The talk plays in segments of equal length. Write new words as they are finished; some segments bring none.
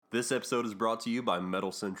This episode is brought to you by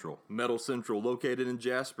Metal Central. Metal Central, located in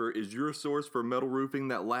Jasper, is your source for metal roofing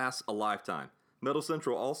that lasts a lifetime. Metal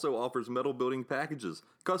Central also offers metal building packages,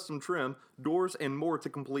 custom trim, doors, and more to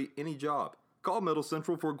complete any job. Call Metal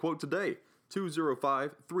Central for a quote today.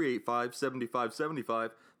 205-385-7575.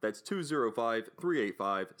 That's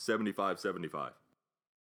 205-385-7575.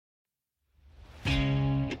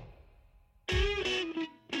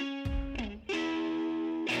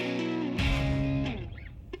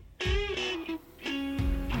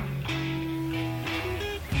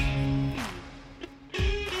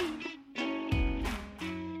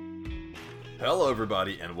 Hello,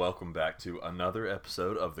 everybody, and welcome back to another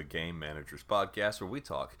episode of the Game Managers Podcast, where we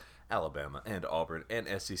talk Alabama and Auburn and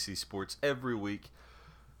SEC sports every week.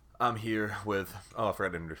 I'm here with, I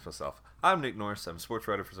forgot to introduce myself. I'm Nick Norris. I'm a sports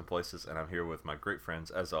writer for some places, and I'm here with my great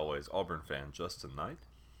friends, as always, Auburn fan Justin Knight.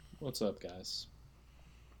 What's up, guys?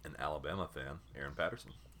 And Alabama fan Aaron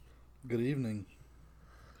Patterson. Good evening.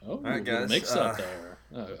 Oh, all right, guys. Mix up there.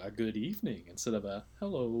 A good evening instead of a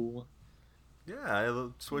hello. Yeah,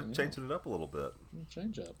 changing it up a little bit.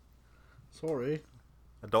 Change up. Sorry.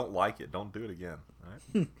 I don't like it. Don't do it again. All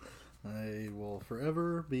right? I will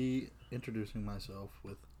forever be introducing myself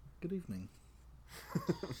with good evening.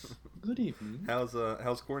 Good evening.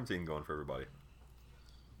 How's quarantine going for everybody?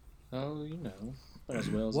 Oh, you know,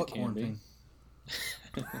 as well as What it can quarantine?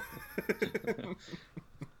 be.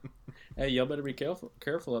 Hey, y'all better be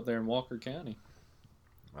careful up there in Walker County.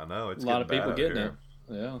 I know it's A lot of getting people bad getting out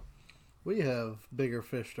it. Yeah. We have bigger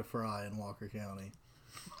fish to fry in Walker County.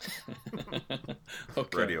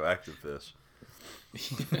 Okay. Radioactive fish.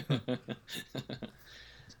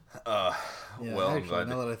 Yeah, Well, I'm actually, glad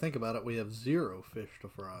now that I think about it, we have zero fish to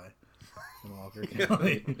fry in Walker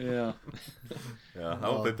County. Yeah. Yeah, I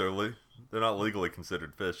don't think they're not legally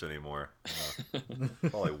considered fish anymore.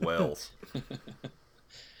 Probably whales.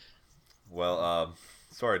 Well,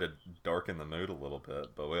 sorry to darken the mood a little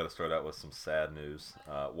bit, but we got to start out with some sad news.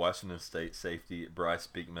 Washington State safety Bryce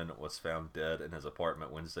Beekman was found dead in his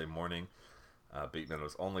apartment Wednesday morning. Beekman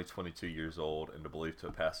was only 22 years old and believed to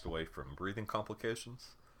have passed away from breathing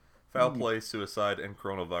complications. Foul play, suicide, and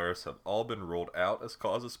coronavirus have all been ruled out as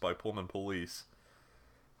causes by Pullman police.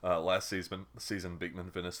 Last season,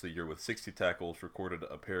 Beekman finished the year with 60 tackles, recorded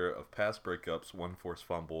a pair of pass breakups, one forced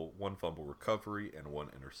fumble, one fumble recovery, and one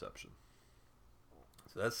interception.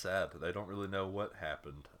 So that's sad. They don't really know what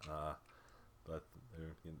happened, but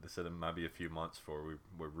they said it might be a few months before we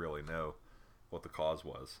really know what the cause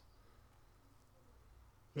was.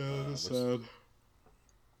 Yeah, that's sad.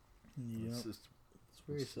 Yep. It's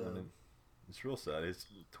Very sad. I mean, it's real sad. He's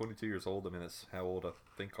 22 years old. I mean, it's how old I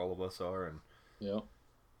think all of us are, and Yeah.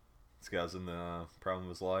 this guy's in the prime of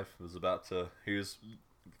his life. He was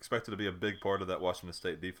expected to be a big part of that Washington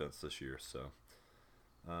State defense this year. So,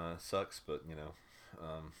 sucks, but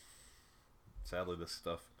sadly, this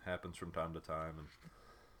stuff happens from time to time.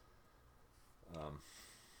 And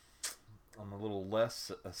on a little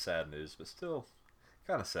less sad news, but still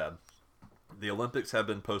kind of sad. The Olympics have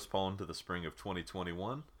been postponed to the spring of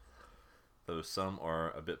 2021, though some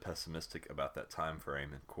are a bit pessimistic about that time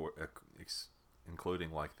frame,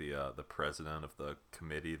 including like the president of the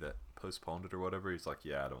committee that postponed it or whatever. He's like,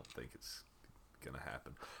 yeah, I don't think it's gonna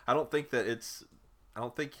happen. I don't think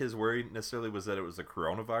his worry necessarily was that it was the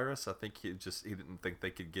coronavirus. I think he didn't think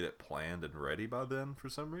they could get it planned and ready by then for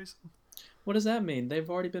some reason. What does that mean? They've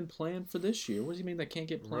already been planned for this year. What does he mean they can't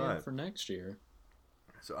get planned Right. for next year?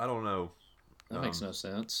 So I don't know. That makes no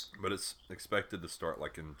sense. But it's expected to start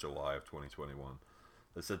like in July of 2021.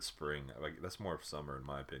 They said spring. Like that's more of summer in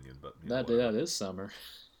my opinion. But That is summer.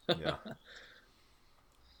 Yeah.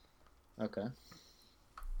 Okay.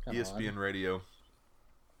 ESPN Radio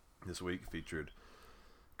this week featured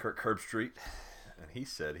Kirk Herbstreit, and he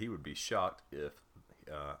said he would be shocked if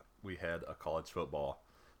we had a college football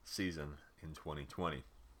season in 2020.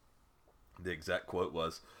 The exact quote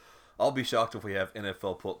was, "I'll be shocked if we have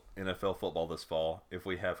NFL football this fall. If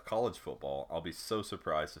we have college football, I'll be so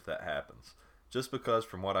surprised if that happens. Just because,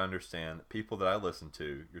 from what I understand, people that I listen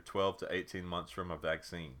to, you're 12 to 18 months from a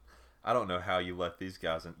vaccine. I don't know how you let these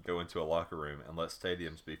guys go into a locker room and let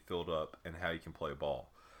stadiums be filled up and how you can play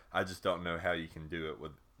ball. I just don't know how you can do it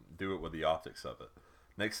with the optics of it.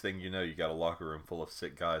 Next thing you know, you got a locker room full of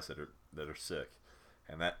sick guys that are sick.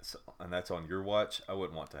 And that's on your watch. I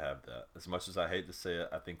wouldn't want to have that. As much as I hate to say it,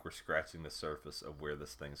 I think we're scratching the surface of where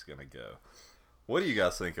this thing's going to go." What do you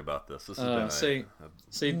guys think about this? This has been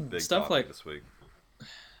a big stuff topic like this week.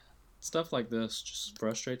 Stuff like this just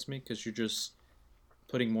frustrates me because you're just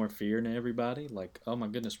putting more fear into everybody. Like, oh my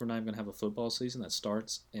goodness, we're not even going to have a football season that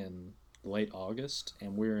starts in late August,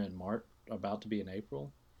 and we're in March, about to be in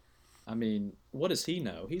April. I mean, what does he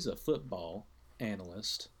know? He's a football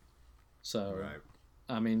analyst. So, Right.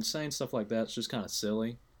 I mean, saying stuff like that's just kind of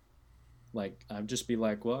silly. Like, I'd just be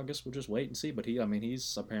like, well, I guess we'll just wait and see. But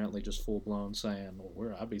he's apparently just full blown saying,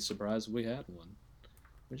 well, I'd be surprised if we had one.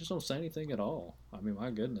 We just don't say anything at all. I mean, my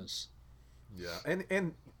goodness. Yeah,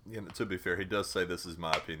 and to be fair, he does say this is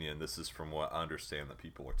my opinion. This is from what I understand that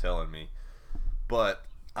people are telling me. But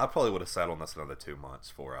I probably would have sat on this another 2 months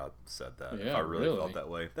before I said that. Yeah, if I really felt that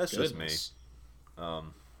way. That's Goodness. just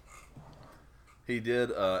me. He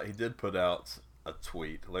did put out a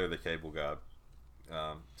tweet. Larry the Cable Guy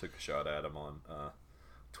took a shot at him on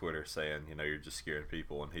Twitter saying, you're just scaring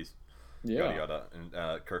people, and he's yada yada. And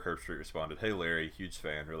Kirk Herbstreit responded, "Hey Larry, huge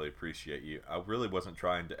fan, really appreciate you. I really wasn't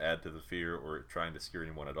trying to add to the fear or trying to scare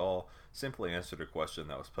anyone at all. Simply answered a question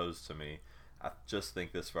that was posed to me. I just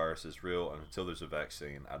think this virus is real, and until there's a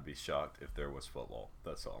vaccine, I'd be shocked if there was football.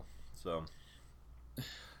 That's all." So,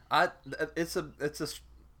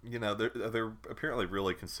 they're apparently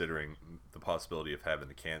really considering the possibility of having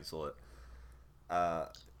to cancel it.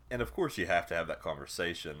 And of course, you have to have that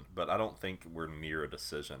conversation, but I don't think we're near a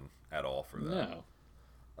decision at all for that.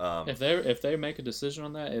 No. If they make a decision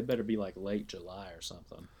on that, it better be like late July or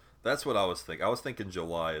something. That's what I was thinking. I was thinking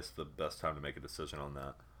July is the best time to make a decision on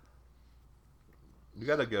that. You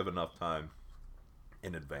got to give enough time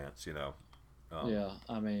in advance, Yeah,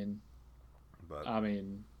 I mean,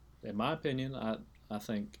 in my opinion, I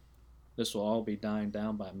think this will all be dying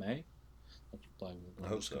down by May. I'm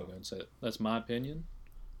just going to go and say it. That's my opinion.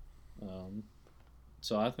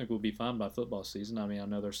 So I think we'll be fine by football season. I mean, I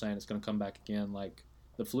know they're saying it's going to come back again like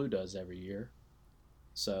the flu does every year.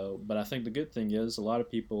 So, but I think the good thing is a lot of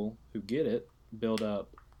people who get it build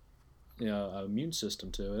up, an immune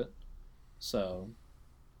system to it. So,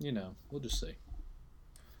 we'll just see.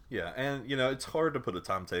 Yeah, and, it's hard to put a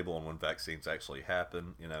timetable on when vaccines actually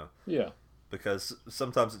happen, Yeah. Because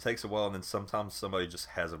sometimes it takes a while, and then sometimes somebody just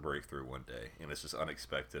has a breakthrough one day, and it's just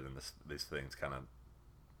unexpected, and these things kind of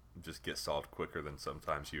just get solved quicker than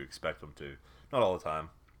sometimes you expect them to. Not all the time.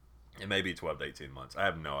 It may be 12 to 18 months. I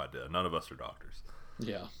have no idea. None of us are doctors.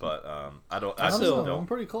 Yeah. But I don't. I still don't know. don't. I'm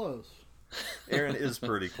pretty close. Aaron is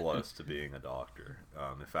pretty close to being a doctor.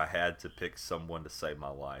 If I had to pick someone to save my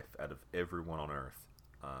life out of everyone on Earth,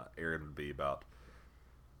 Aaron would be about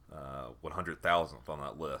 100,000th on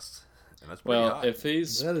that list, and that's pretty high. If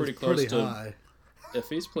he's That pretty is close pretty to, high. if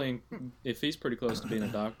he's pretty close to being a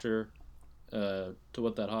doctor, to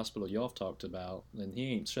what that hospital y'all talked about, then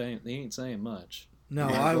he ain't saying much. No,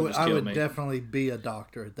 Yeah, I they'll would just I kill would me. definitely be a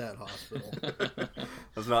doctor at that hospital.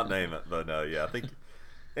 Let's not name it, but yeah, I think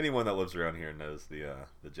anyone that lives around here knows the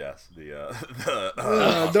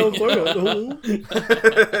Don't say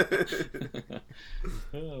it.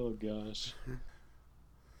 Oh gosh.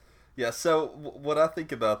 Yeah, so what I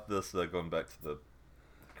think about this, going back to the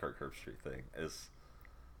Kirk Herbstreit thing, is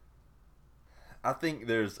I think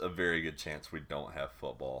there's a very good chance we don't have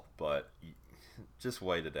football, but just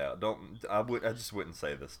wait it out. I just wouldn't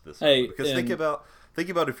say this Hey, because think about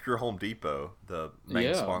if you're Home Depot, the main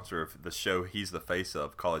Yeah. sponsor of the show he's the face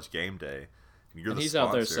of, College Game Day, and you're And the he's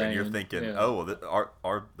sponsor, out there and you're saying, thinking, yeah. oh,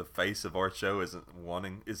 well, the face of our show is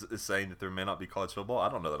saying that there may not be college football. I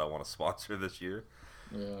don't know that I want to sponsor this year.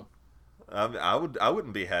 Yeah. I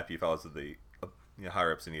wouldn't be happy if I was at the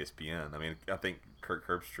higher ups in ESPN. I mean, I think Kirk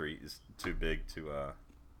Herbstreit is too big to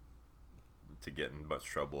get in much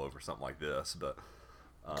trouble over something like this. But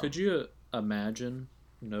Could you imagine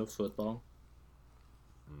no football?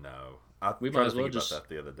 no, I We tried might to as well think just- about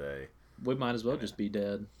that the other day. We might as well just be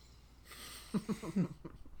dead.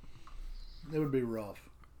 It would be rough.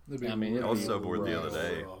 It'd be I mean, it'd I was be so bored the other rough.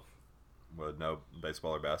 day rough. with no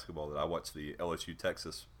baseball or basketball that I watched the LSU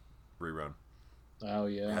Texas rerun. Oh I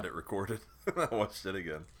yeah. had it recorded. I watched it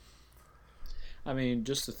again. I mean,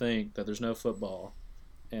 just to think that there's no football,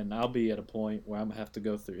 and I'll be at a point where I'm gonna have to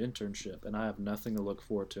go through internship, and I have nothing to look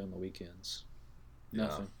forward to on the weekends.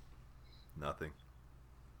 Yeah. Nothing.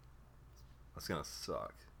 That's gonna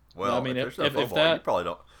suck. Well, I mean, if there's if no football, that- you probably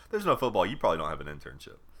don't. There's no football. You probably don't have an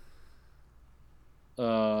internship.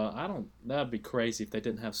 I don't. That'd be crazy if they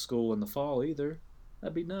didn't have school in the fall either.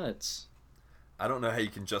 That'd be nuts. I don't know how you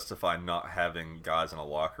can justify not having guys in a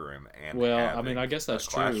locker room and Well, I having mean, I guess a that's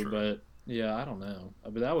true, classroom. but yeah, I don't know.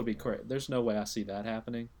 But that would be crazy. There's no way I see that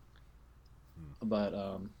happening. But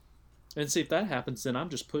and see if that happens, then I'm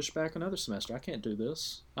just pushed back another semester. I can't do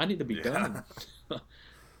this. I need to be Yeah. done.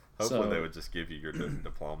 Hopefully So- they would just give you your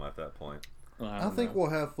diploma at that point. I don't think know. we'll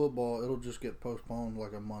have football. It'll just get postponed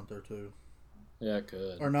like a month or two, Yeah, it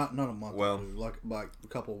could. or not a month Well- or two, like a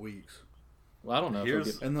couple weeks. Well, I don't know. If we'll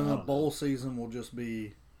Here's- get, And then I the don't bowl know. season will just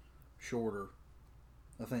be shorter.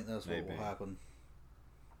 I think that's what Maybe. will happen.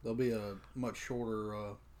 There'll be a much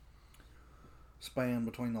shorter span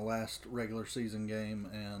between the last regular season game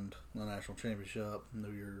and the national championship,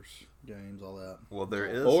 New Year's games, all that. Well, there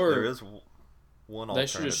is one alternative. They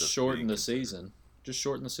should just shorten being the considered. season. Just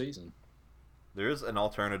shorten the season. There is an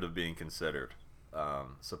alternative being considered,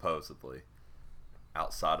 supposedly,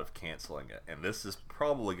 outside of canceling it. And this is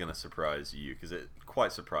probably going to surprise you because it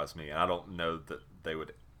quite surprised me. And I don't know that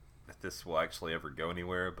this will actually ever go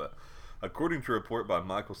anywhere. But according to a report by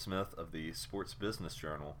Michael Smith of the Sports Business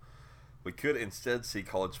Journal, we could instead see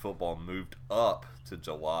college football moved up to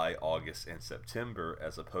July, August, and September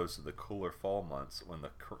as opposed to the cooler fall months when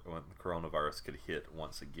the coronavirus could hit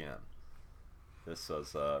once again. This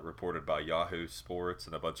was reported by Yahoo Sports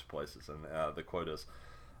and a bunch of places, and the quote is,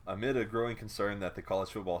 amid a growing concern that the college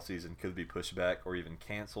football season could be pushed back or even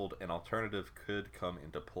canceled, an alternative could come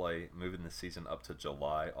into play, moving the season up to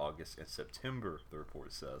July, August, and September, the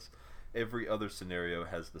report says. Every other scenario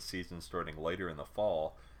has the season starting later in the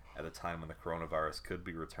fall, at a time when the coronavirus could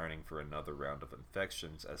be returning for another round of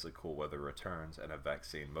infections as the cool weather returns and a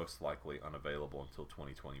vaccine most likely unavailable until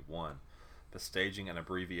 2021. The staging an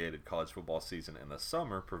abbreviated college football season in the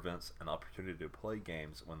summer prevents an opportunity to play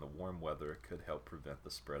games when the warm weather could help prevent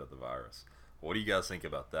the spread of the virus. What do you guys think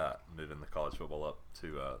about that, moving the college football up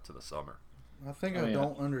to the summer? I think I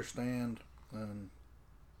don't understand, and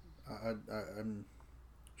I'm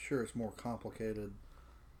sure it's more complicated,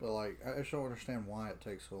 but like I just don't understand why it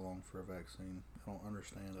takes so long for a vaccine. I don't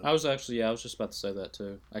understand it. I was just about to say that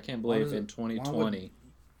too. I can't believe in 2020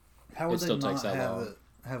 how would it still they takes not that have long.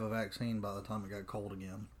 have a vaccine by the time it got cold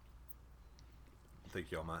again? I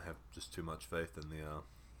think y'all might have just too much faith in the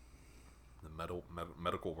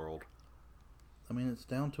medical world. I mean, it's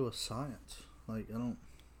down to a science. Like I don't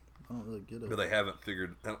really get it. But they haven't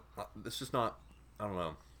figured. It's just not. I don't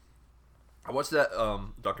know. I watched that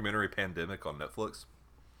documentary Pandemic on Netflix,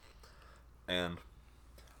 and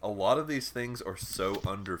a lot of these things are so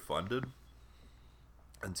underfunded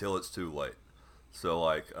until it's too late. So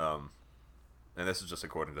like, and this is just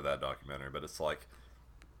according to that documentary, but it's like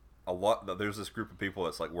there's this group of people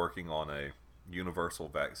that's like working on a universal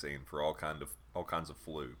vaccine for all kinds of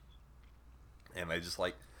flu, and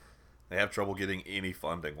they have trouble getting any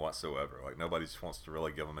funding whatsoever. Like nobody just wants to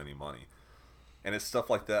really give them any money. And it's stuff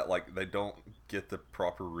like that, like they don't get the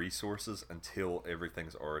proper resources until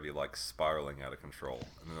everything's already like spiraling out of control.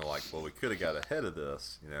 And they're like, well, we could have got ahead of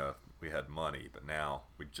this, if we had money, but now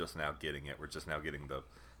we're just now getting it. We're just now getting the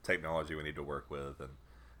technology we need to work with. And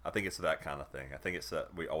I think it's that kind of thing. I think it's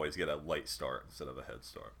that we always get a late start instead of a head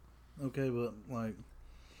start. Okay, but like,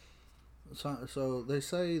 so they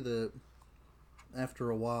say that after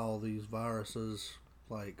a while these viruses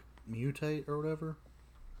like mutate or whatever.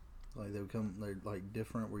 Like they're like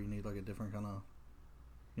different, where you need like a different kind of,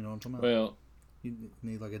 you know what I'm talking about? Well, you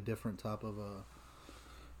need like a different type of a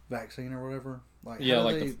vaccine or whatever. Like yeah,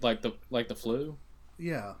 like the flu.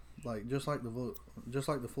 Yeah, like just like the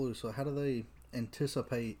flu. So how do they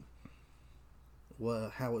anticipate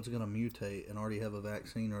how it's going to mutate and already have a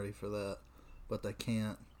vaccine ready for that, but they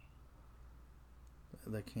can't.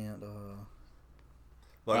 Look,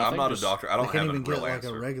 I'm not a doctor. I don't they can't have even a real get like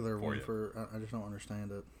answer a regular for one you. I just don't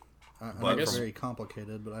understand it. I But know it's very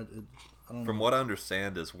complicated, but I don't From know. what I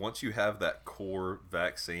understand is once you have that core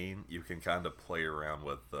vaccine, you can kind of play around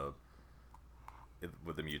with the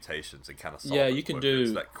mutations and kind of solve it you can quicker. do.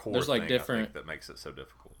 It's that core There's like thing, I different think, that makes it so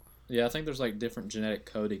difficult. Yeah, I think there's like different genetic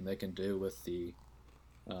coding they can do with the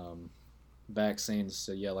vaccines.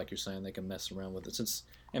 So yeah, like you're saying, they can mess around with it.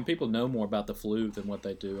 And people know more about the flu than what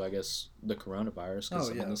they do, I guess, the coronavirus.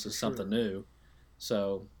 Because this is something new.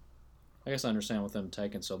 So I guess I understand with them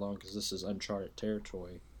taking so long because this is uncharted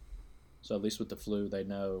territory. So at least with the flu, they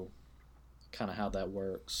know kind of how that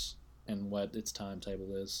works and what its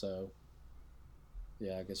timetable is. So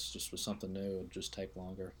yeah, I guess just with something new, it'd just take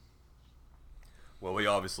longer. Well, we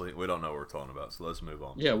don't know what we're talking about, so let's move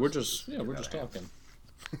on. Yeah, we're just talking.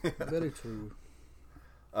 Very true.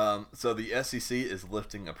 So the SEC is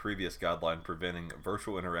lifting a previous guideline preventing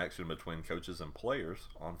virtual interaction between coaches and players.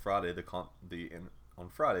 On Friday,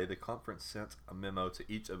 the conference sent a memo to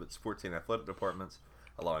each of its 14 athletic departments,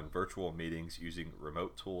 allowing virtual meetings using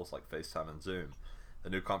remote tools like FaceTime and Zoom. The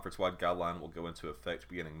new conference-wide guideline will go into effect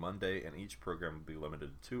beginning Monday, and each program will be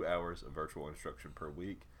limited to 2 hours of virtual instruction per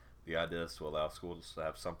week. The idea is to allow schools to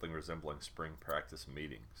have something resembling spring practice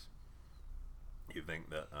meetings. You think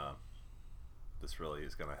that this really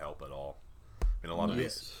is going to help at all? I mean, a lot of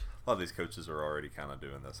these coaches are already kind of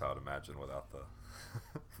doing this, I would imagine, without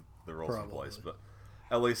the rules in place. But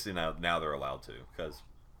at least now they're allowed to, because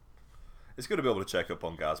it's good to be able to check up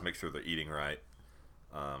on guys, make sure they're eating right,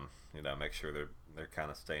 Make sure they're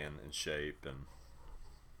kind of staying in shape. And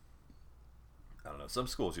I don't know, some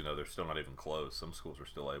schools, they're still not even closed. Some schools are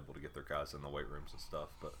still able to get their guys in the weight rooms and stuff,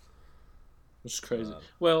 but which is crazy.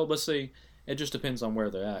 Well, let's see. It just depends on where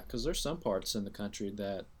they're at, because there's some parts in the country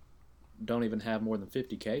that don't even have more than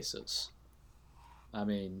 50 cases. I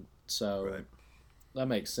mean, so right. That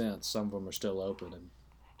makes sense. Some of them are still open and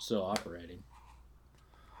still operating.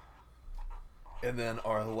 And then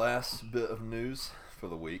our last bit of news for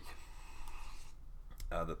the week.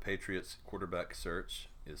 The Patriots quarterback search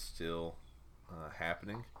is still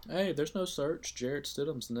happening. Hey, there's no search. Jarrett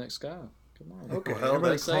Stidham's the next guy. Come on. Okay, Well,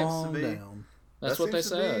 everybody that seems calm to be- down. That's what they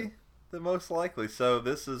said. The most likely. So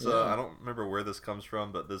this is, Yeah. I don't remember where this comes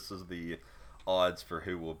from, but this is the odds for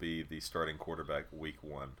who will be the starting quarterback week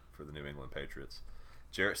 1 for the New England Patriots.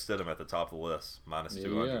 Jarrett Stidham at the top of the list, minus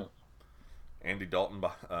 200. Yeah. Andy Dalton,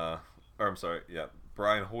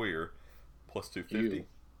 Brian Hoyer, plus 250. Ew.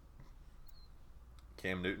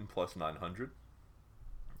 Cam Newton, plus 900.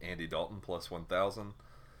 Andy Dalton, plus 1,000.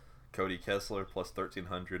 Cody Kessler, plus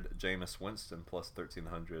 1,300. Jameis Winston, plus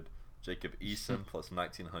 1,300. Jacob Eason, plus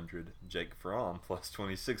 1,900. Jake Fromm, plus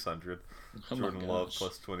 2,600. Oh my Jordan Love, gosh.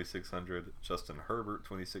 plus 2,600. Justin Herbert,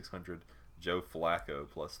 2,600. Joe Flacco,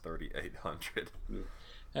 plus 3,800.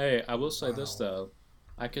 Hey, I will say this Wow. though,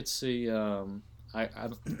 I could see.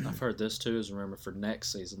 I've heard this too. Is remember for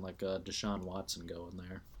next season, like Deshaun Watson going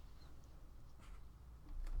there.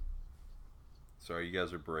 Sorry, you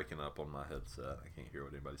guys are breaking up on my headset. I can't hear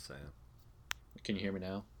what anybody's saying. Can you hear me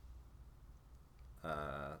now?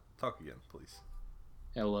 Talk again, please.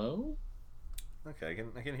 Hello. Okay,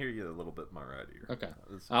 I can hear you a little bit in my right ear. Okay.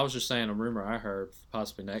 It's- I was just saying a rumor I heard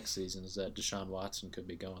possibly next season is that Deshaun Watson could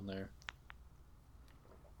be going there.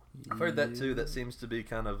 I've heard that too. That seems to be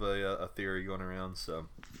kind of a theory going around. So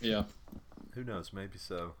Yeah. who knows? Maybe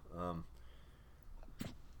so.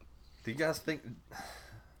 Do you guys think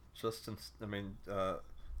Jarrett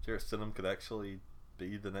Stidham could actually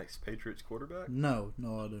be the next Patriots quarterback? No,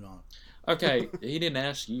 I do not. Okay, he didn't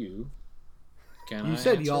ask you. Can You I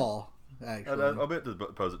said answer? y'all, actually. I meant to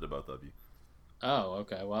pose it to both of you. Oh,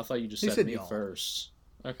 okay. Well, I thought you just He said said me y'all. first.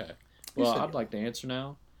 Okay. He Well, said I'd y'all. like to answer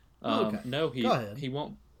now. Okay. No, he Go ahead. he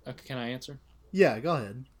won't. Okay, can I answer? Yeah, go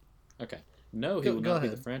ahead. Okay. No, he Go- will go not be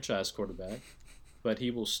the ahead. franchise quarterback, but he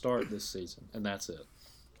will start this season, and that's it.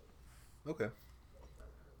 Okay.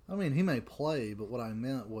 I mean, he may play, but what I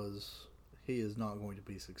meant was he is not going to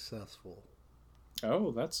be successful.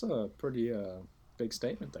 Oh, that's a pretty big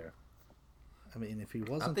statement there. I mean, if he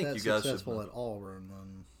wasn't think that you guys should- successful at Auburn,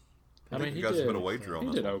 then I mean, you he guys did. put a wager on He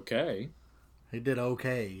this did one. okay. he did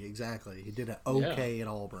okay. Exactly, he did okay at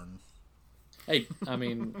Auburn. Hey, I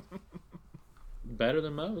mean, better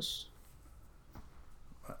than most.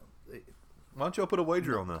 Why don't y'all put a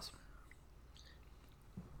wager on this?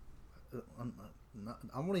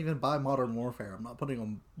 I won't even buy Modern Warfare. I'm not putting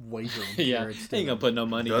a wager on Yeah, Jarrett he ain't gonna Stidham. put no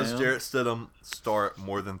money Does down. Jarrett Stidham start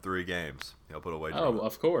more than 3 games? Y'all put a wager on Oh, it.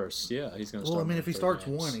 of course. Yeah, he's gonna start. Well, I mean, more if he than 3 starts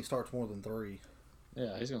games. one, he starts more than 3.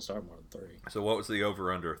 Yeah, he's gonna start more than 3. So what was the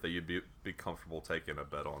over-under that you'd be comfortable taking a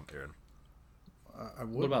bet on, Aaron? I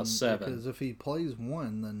wouldn't, about 7? Because if he plays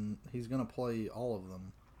one, then he's going to play all of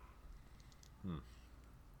them.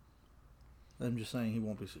 I'm just saying he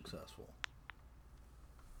won't be successful.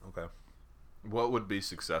 Okay. What would be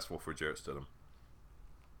successful for Jarrett Stidham?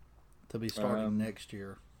 To be starting next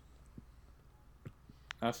year.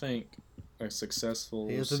 I think a successful.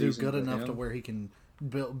 He has to do season good for enough to him- where he can.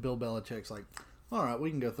 Bill Belichick's like, all right,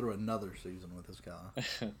 we can go through another season with this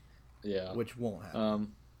guy, Yeah. which won't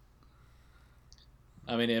happen.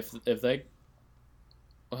 I mean, if they,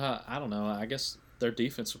 well, I don't know. I guess their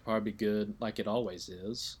defense will probably be good, like it always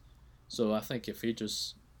is. So I think if he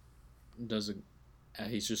just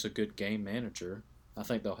he's just a good game manager. I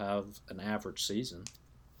think they'll have an average season.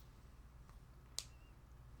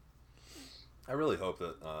 I really hope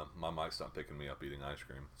that my mic's not picking me up eating ice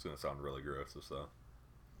cream. It's going to sound really gross if so.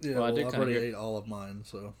 Yeah, well, I did I've kinda already hear- ate all of mine,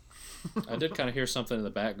 so. I did kind of hear something in the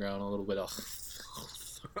background, a little bit of.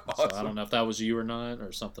 Awesome. So I don't know if that was you or not,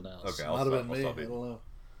 or something else. Okay, Might have been I'll me. stop I eating. don't know.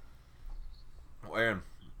 Well, Aaron,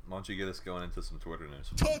 why don't you get us going into some Twitter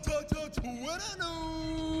news?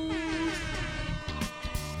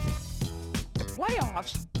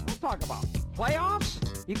 Playoffs? Don't talk about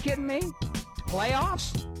playoffs. You kidding me?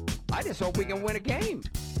 Playoffs? I just hope we can win a game.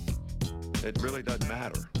 It really doesn't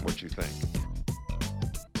matter what you think.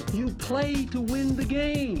 You play to win the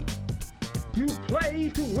game. You play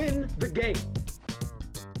to win the game.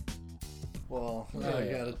 Well, Oh, I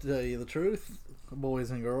yeah. gotta tell you the truth,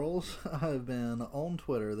 boys and girls. I've been on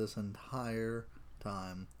Twitter this entire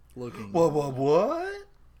time looking What?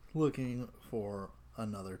 looking for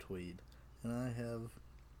another tweet, and I have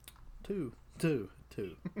two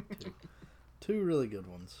really good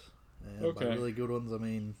ones. And by really good ones, I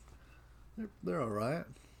mean they're all right.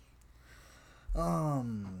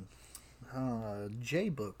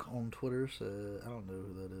 Jbook on Twitter said, I don't know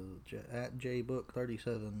who that is. At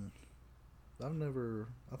Jbook37.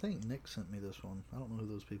 I think Nick sent me this one. I don't know who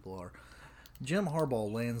those people are. Jim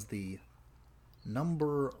Harbaugh lands the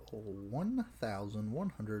number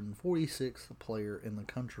 1,146th player in the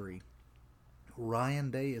country.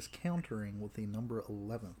 Ryan Day is countering with the number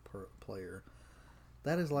 11th player.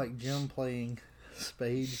 That is like Jim playing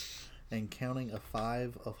spades and counting a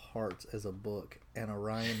 5 of hearts as a book, and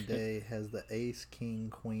Ryan Day has the ace, king,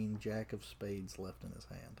 queen, jack of spades left in his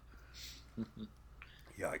hand.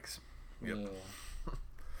 Yikes. Yep.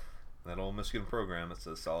 That old Michigan program, it's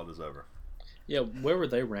as solid as ever. Yeah, where were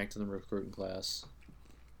they ranked in the recruiting class?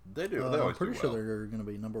 They do. I'm pretty sure they're going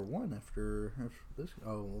to be number 1 after this.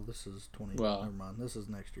 Oh, well, this is 20. Well, never mind. This is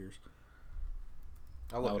next year's.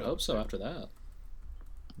 I would hope so after that.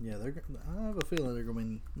 Yeah, I have a feeling they're going to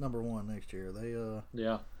be number 1 next year. They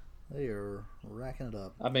are racking it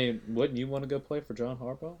up. I mean, wouldn't you want to go play for John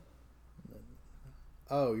Harbaugh?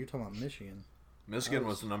 Oh, you're talking about Michigan. Michigan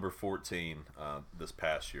was number 14 this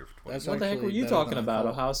past year for 20. What the heck were you talking about?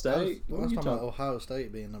 Ohio State? I was talking about Ohio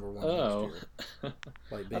State being number 1 next year.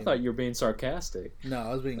 I thought you were being sarcastic. No,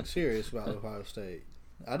 I was being serious about Ohio State.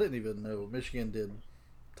 I didn't even know Michigan did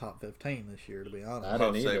top 15 this year, to be honest.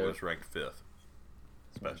 Ohio State was ranked 5th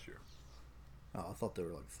this past year. Oh, I thought they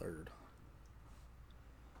were like 3rd.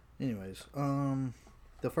 Anyways,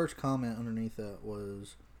 the first comment underneath that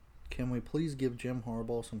was, can we please give Jim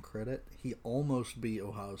Harbaugh some credit? He almost beat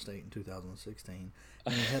Ohio State in 2016,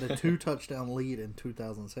 and he had a 2-touchdown lead in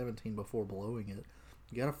 2017 before blowing it.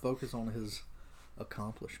 You got to focus on his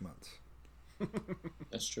accomplishments.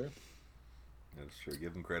 That's true. That's true.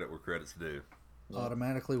 Give him credit where credit's due.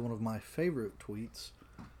 Automatically, one of my favorite tweets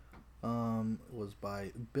was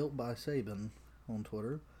Built by Saban on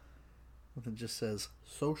Twitter. It just says,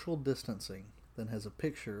 social distancing, then has a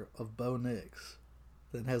picture of Bo Nix.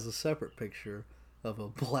 Then has a separate picture of a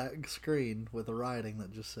black screen with writing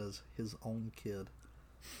that just says his own kid.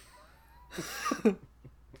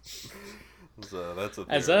 So that's a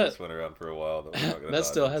theory that's went around for a while. That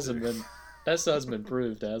still hasn't been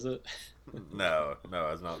proved, has it? No,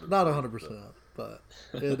 it's not. Not 100%, but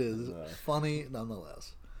it is funny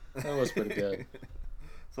nonetheless. That was pretty good.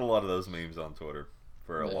 It's a lot of those memes on Twitter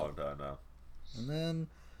for a long time now. And then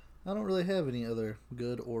I don't really have any other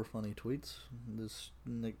good or funny tweets.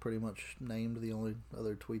 Nick pretty much named the only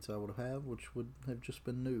other tweets I would have, which would have just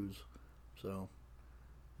been news. So,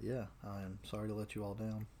 yeah, I am sorry to let you all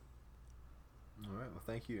down. All right, well,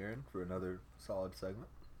 thank you, Aaron, for another solid segment.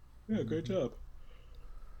 Yeah, great job.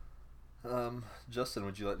 Justin,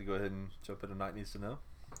 would you like to go ahead and jump into Knight Needs to Know?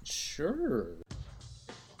 Sure.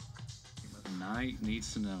 Knight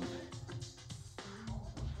Needs to Know.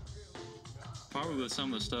 Probably with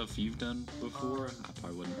some of the stuff you've done before, I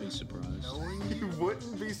probably wouldn't be surprised. You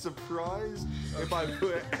wouldn't be surprised if I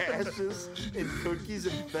put ashes in cookies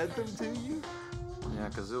and fed them to you? Yeah,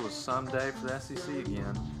 because it was someday for the SEC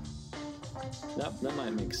again. That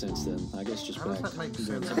might make sense then. I guess just how does that make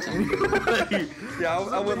sense? Yeah,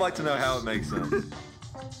 I would like to know how it makes sense.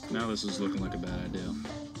 Now this is looking like a bad idea.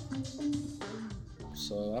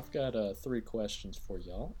 So I've got 3 questions for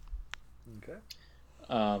y'all. Okay.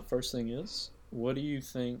 First thing is, what do you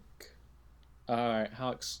think?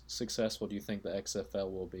 How successful do you think the XFL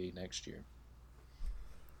will be next year?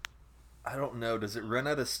 I don't know. Does it run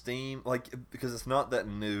out of steam? Because it's not that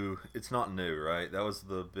new. It's not new, right? That was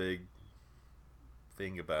the big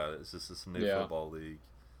thing about it. It's just this new football league.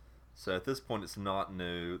 So at this point, it's not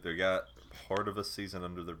new. They got part of a season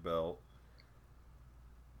under their belt.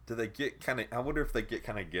 Do they get I wonder if they get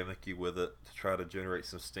kind of gimmicky with it to try to generate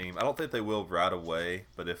some steam. I don't think they will right away,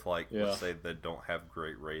 but if let's say they don't have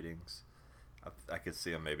great ratings, I could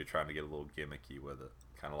see them maybe trying to get a little gimmicky with it,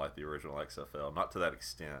 kind of like the original XFL. Not to that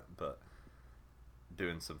extent, but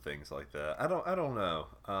doing some things like that. I don't know.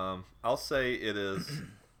 I'll say it is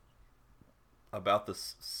about the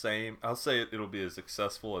same. I'll say it'll be as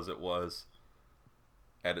successful as it was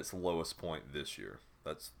at its lowest point this year.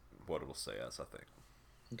 That's what it'll say as, I think.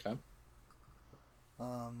 Okay.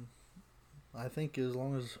 I think as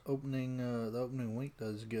long as the opening week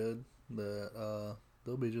does good, that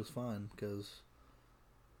they'll be just fine, because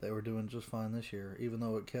they were doing just fine this year, even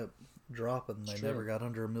though it kept dropping. They never got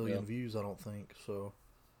under 1 million views, I don't think. So.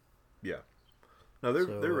 Yeah. No,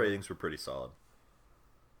 their ratings were pretty solid.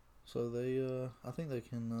 So I think they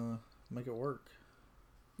can make it work.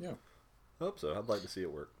 Yeah. I hope so. I'd like to see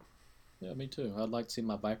it work. Yeah, me too. I'd like to see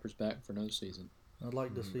my Vipers back for another season. I'd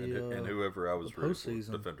like to see and whoever I was the rooting for,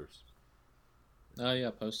 postseason. Defenders. Oh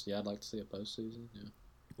yeah, Yeah, I'd like to see a postseason. Yeah.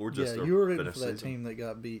 Or just you were rooting finish for that season. team that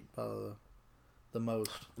got beat by the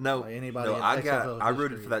most. No, by anybody. no, in I XFL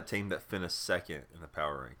rooted history. for that team that finished second in the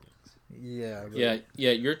power rankings. Yeah. but-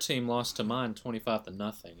 Yeah. Your team lost to mine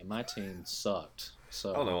 25-0, and my team sucked.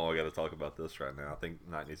 So I don't know why we got to talk about this right now. I think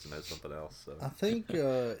Knight needs to know something else. So I think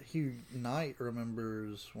Knight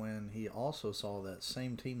remembers when he also saw that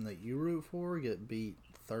same team that you root for get beat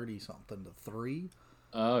 30-something to 3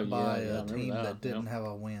 Oh yeah, by yeah, I a remember team that Yep. didn't have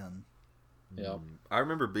a win. Yep. I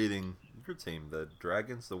remember beating your team, the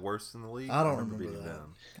Dragons, the worst in the league. I don't remember beating that.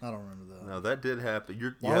 them. I don't remember that. No, that did happen.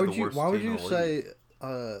 You Why had would the you? worst Why would team you in the say?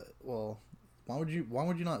 league. Why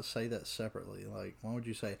would you not say that separately? Like, why would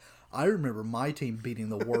you say? I remember my team beating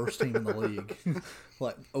the worst team in the league.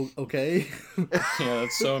 Like, okay. Yeah,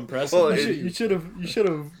 that's so impressive. Well, you should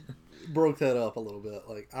have broke that up a little bit.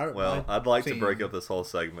 Like, Well, my I'd like to team- break up this whole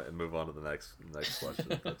segment and move on to the next question.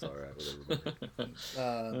 If that's all right with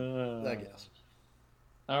everybody. I guess.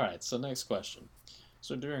 All right. So next question.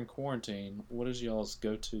 So during quarantine, what is y'all's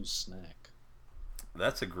go-to snack?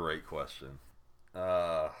 That's a great question.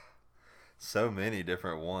 So many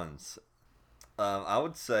different ones. I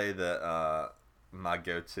would say that my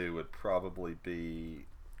go-to would probably be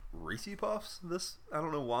Reese's Puffs. I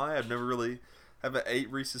don't know why. I've never really haven't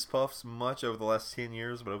ate Reese's Puffs much over the last 10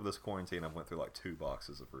 years, but over this quarantine, I went through like 2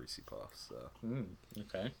 boxes of Reese's Puffs. So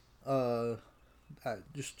Okay.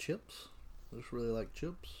 Just chips. I just really like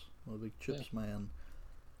chips. I'm a big chips man.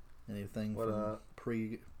 Anything What, from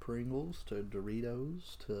Pringles to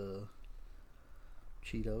Doritos to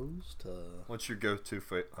Cheetos to... what's your go-to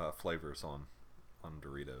flavors on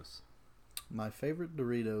Doritos? My favorite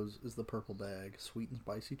Doritos is the purple bag, sweet and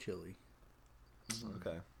spicy chili.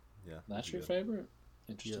 Okay, yeah, That's your good. favorite?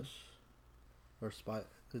 Interesting. Yes. Or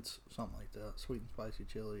it's something like that. Sweet and spicy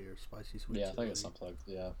chili or spicy sweet Yeah, I chili. think it's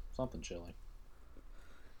something chili.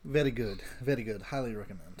 Very good. Very good. Highly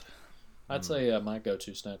recommend. I'd say my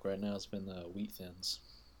go-to snack right now has been the Wheat Thins.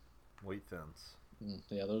 Wheat Thins.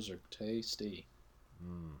 Yeah, those are tasty.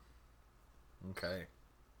 Okay,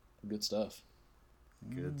 Good stuff.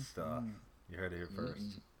 good stuff. You heard it here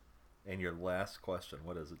first. And your last question,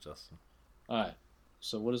 what is it, Justin? All right.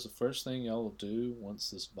 So what is the first thing y'all will do once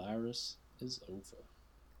this virus is over?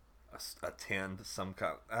 Attend some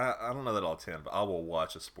kind. I don't know that I'll attend, but I will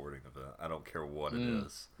watch a sporting event. I don't care what it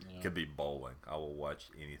is. Yeah. It could be bowling. I will watch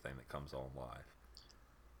anything that comes on live.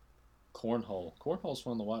 Cornhole. Cornhole's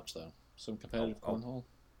fun to watch, though. Some competitive cornhole.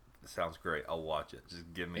 It sounds great. I'll watch it.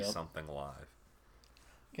 Just give me Yep. something live.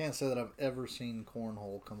 Can't say that I've ever seen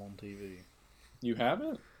cornhole come on TV. You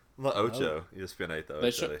haven't? The Ocho, ESPN 8, the Ocho.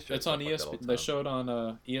 They show, they show it's stuff on like that all ESPN. the They time. show it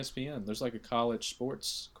on ESPN. There's like a college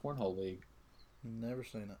sports cornhole league. Never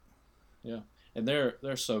seen it. Yeah, and they're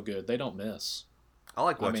so good. They don't miss. I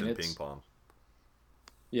like I mean, watching it's- ping pong,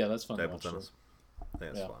 Yeah, that's fun table to watch. tennis. Too. I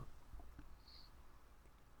think it's Yeah. fun.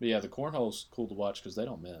 But yeah, the cornhole's cool to watch because they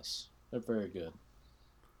don't miss. They're very good.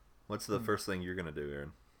 What's the first thing you're gonna do,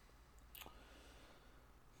 Aaron?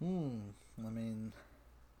 I mean,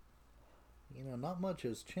 not much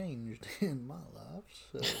has changed in my life.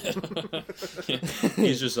 So,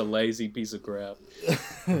 He's just a lazy piece of crap.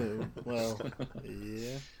 well,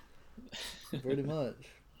 yeah, pretty much.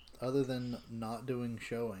 Other than not doing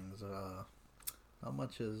showings, not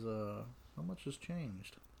much has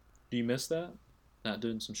changed. Do you miss that? Not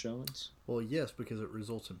doing some showings? Well, yes, because it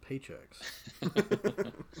results in paychecks.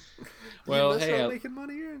 Well, you miss hey, not making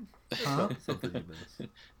money, Aaron? Huh? Something you miss.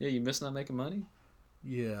 Yeah, you miss not making money?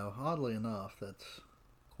 Yeah, oddly enough, that's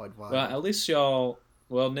quite vital. Well, at least y'all...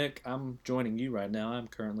 Well, Nick, I'm joining you right now. I'm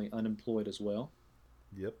currently unemployed as well.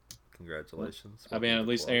 Yep. Congratulations. I mean, at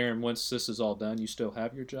least, Aaron, once this is all done, you still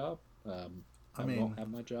have your job. I won't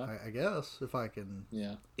have my job. I guess if I can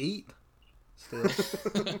Yeah. eat still.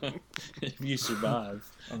 If you survive.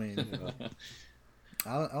 I mean,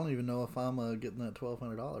 I don't even know if I'm getting that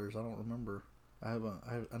 $1,200. I don't remember. I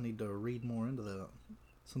need to read more into that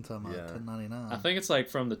since I'm at 1099. I think it's like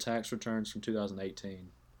from the tax returns from 2018.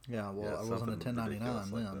 Yeah, well, Yeah, I wasn't a something 1099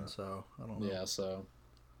 ridiculous like then, that. so I don't know. Yeah, so...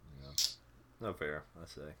 No fair, I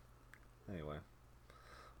say. Anyway.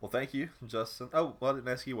 Well, thank you, Justin. Oh, well, I didn't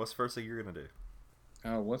ask you what's the first thing you're going to do.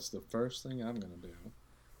 Oh, what's the first thing I'm going to do?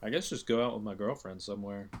 I guess just go out with my girlfriend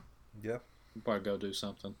somewhere. Yeah. Probably go do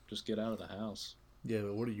something. Just get out of the house. Yeah,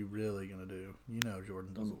 but what are you really going to do?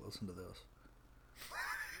 Jordan doesn't listen to this.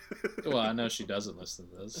 Well, I know she doesn't listen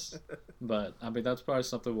to this. But, I mean, that's probably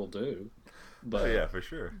something we'll do. But Oh, yeah, for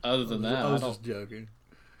sure. other than that, I was I just joking.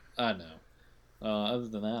 know. Other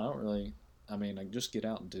than that, I don't really I mean, like, just get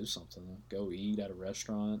out and do something. Go eat at a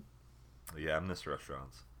restaurant. Yeah, I miss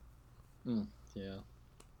restaurants. Yeah.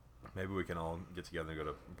 Maybe we can all get together and go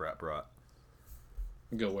to Brat Brat.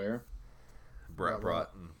 Go where? Brat Brat.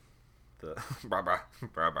 And the Brat Brat.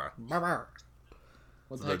 Brat Brat.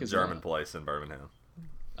 What the The heck is German that? place in Birmingham.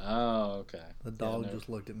 Oh, okay. The dog just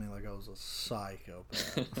looked at me like I was a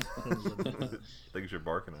psychopath. Thinks you're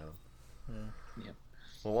barking at him. Yeah.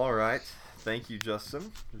 Well, all right. Thank you,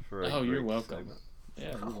 Justin. For a Oh, you're great welcome. segment.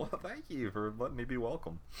 Yeah. Oh, well, thank you for letting me be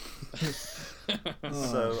welcome. Oh,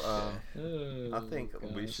 So, I think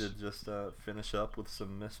we gosh. should just finish up with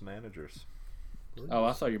some mismanagers. Oh,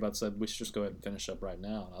 I thought you were about to say we should just go ahead and finish up right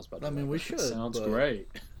now. And I was about to. I mean, we that should, Sounds but- great.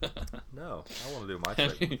 No, I want to do my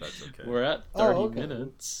segment if that's okay. We're at 30 Oh, okay.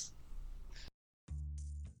 minutes.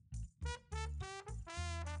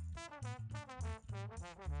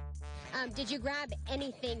 Did you grab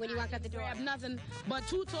anything when you walked out the door? Grab nothing but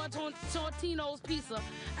two Tortino's pizza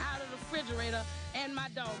out of the refrigerator and my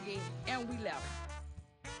doggy, and we left.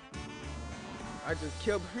 I just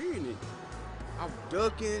kept hearing it. I'm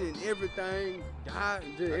ducking and everything. Died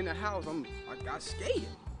in the house. I got scared.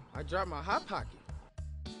 I dropped my hot pocket.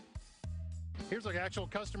 Here's an actual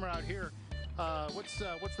customer out here. What's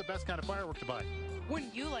the best kind of firework to buy?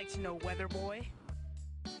 Wouldn't you like to know, Weather Boy?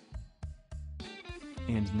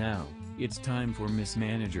 And now, it's time for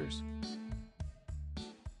Mismanagers.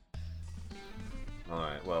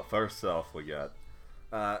 Alright, well, first off, we got...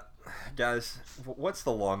 guys, what's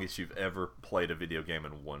the longest you've ever played a video game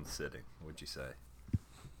in one sitting, would you say?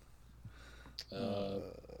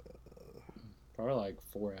 Probably like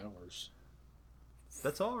 4 hours.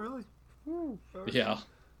 That's all, really? Yeah,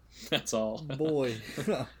 that's all. Boy.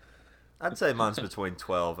 I'd say mine's between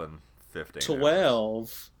 12 and 15 12?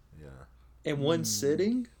 hours. Yeah. In one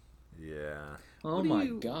sitting? Yeah. Oh What do my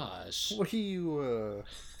you- gosh. What do you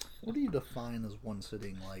define as one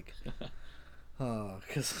sitting? Like,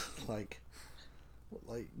 because like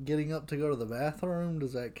getting up to go to the bathroom,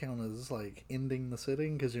 does that count as like ending the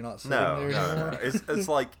sitting because you're not sitting No, there anymore? no. It's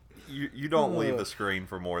like you don't leave the screen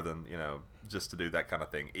for more than, just to do that kind of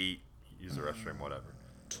thing. Eat, use the restroom, whatever.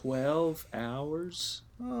 12 hours?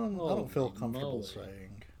 I don't feel Holy comfortable moly.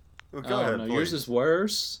 saying. Well, go ahead, no, please. yours is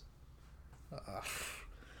worse.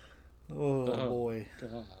 Oh boy.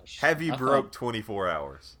 Gosh. Have you I broke 24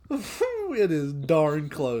 hours? It is darn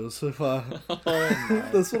close. If I, my.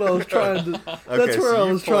 that's what I was trying to. That's Okay, where so I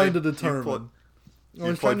you was trying to played- determine. I You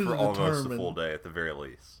was played trying for to almost a determine. full day at the very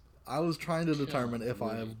least. I was trying to determine if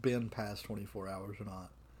I have been past 24 hours or not,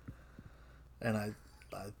 and I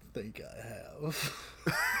think I have.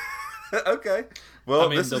 Okay. Well, I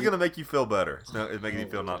mean, this is the- going to make you feel better. It's making you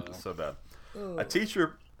feel not so bad.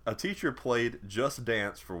 A teacher played Just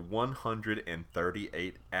Dance for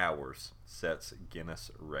 138 hours, sets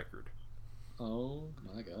Guinness record. Oh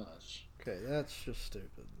my gosh. Okay, that's just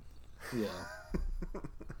stupid. Yeah.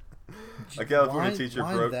 A California teacher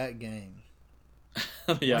why broke. that game?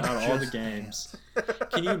 Yeah, out of all the Just games.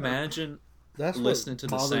 Can you imagine That's what listening to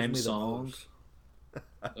the bothers same me the song? most.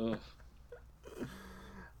 Ugh.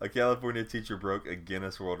 A California teacher broke a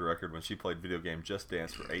Guinness World Record when she played video game Just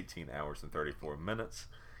Dance for 18 hours and 34 minutes.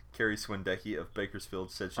 Carrie Swindecki of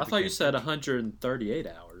Bakersfield said she I thought you became- said 138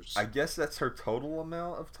 hours. I guess that's her total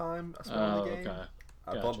amount of time spent in Oh, the game. okay.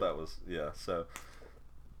 I Gotcha. thought that was, yeah. So,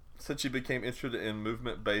 said she became interested in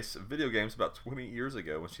movement-based video games about 20 years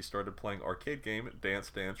ago when she started playing arcade game Dance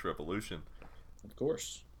Dance Revolution. Of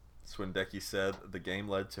course. Swindecki said the game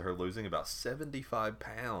led to her losing about 75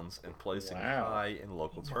 pounds and placing Wow. high in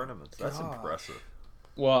local tournaments. That's gosh. impressive.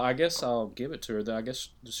 Well, I guess I'll give it to her. I guess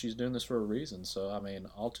she's doing this for a reason. So, I mean,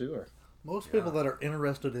 all to her. Most people that are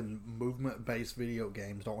interested in movement-based video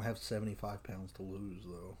games don't have 75 pounds to lose,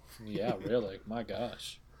 though. Yeah, really. My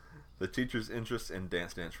gosh. The teacher's interest in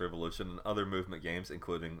Dance Dance Revolution and other movement games,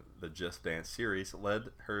 including the Just Dance series, led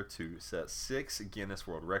her to set 6 Guinness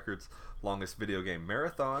World Records: longest video game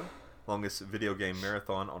marathon, longest video game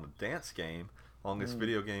marathon on a dance game, longest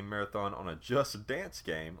video game marathon on a Just Dance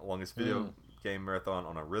game, longest video game marathon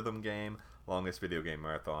on a rhythm game, longest video game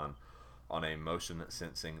marathon on a motion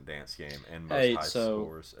sensing dance game, and most Hey, high so-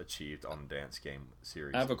 scores achieved on dance game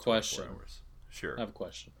series. I have a in 24 question. hours. Sure. I have a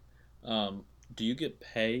question. Do you get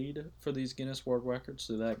paid for these Guinness World Records?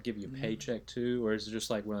 Do that give you a paycheck too, or is it just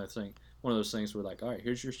like one of those things where like, all right,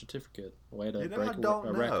 here's your certificate, way to You know, break I don't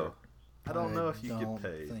a know. record? I don't know if you don't get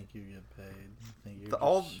paid. think you get paid. I think you're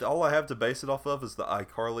All just- I have to base it off of is the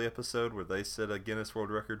iCarly episode where they set a Guinness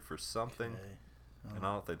World Record for something, Okay. and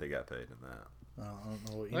I don't think they got paid in that. I don't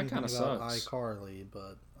know That anything kinda about sucks. iCarly,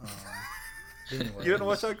 but anyway. You didn't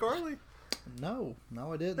watch iCarly? No,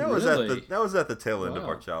 I didn't. That was Really? at the tail end of Wow.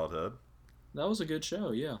 our childhood. That was a good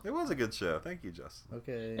show, yeah. It was a good show. Thank you, Justin.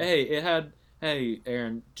 Okay. Hey, it had. Hey,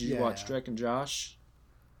 Aaron, did you Yeah. watch Drake and Josh?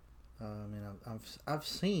 I mean, I've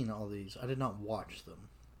seen all these. I did not watch them.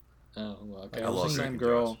 Oh, well, okay. I It was love the Drake same and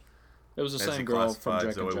girl. Josh. It was the Nancy same girl from Classified,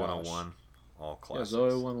 Drake Zoe and Josh. 101, all Yeah, classics.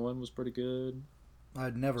 Zoe 101 was pretty good.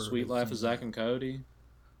 I'd never. Sweet Life of Zach and Cody.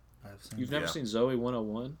 I've seen. You've never seen Zoe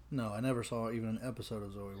 101? No, I never saw even an episode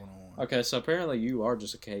of Zoe 101. Okay, so apparently you are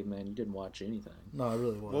just a caveman. You didn't watch anything. No, I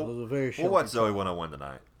really was. We'll, it was a very short. we'll watch Zoe 101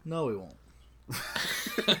 tonight. No, we won't.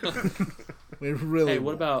 We really. Hey, what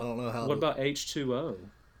won't. about I don't know how what about H2O?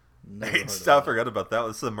 I forgot about that.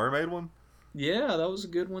 Was this the mermaid one? Yeah, that was a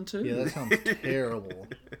good one too. Yeah, that sounds terrible.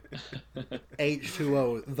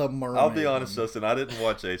 H2O, the mermaid. I'll be honest, Justin. I didn't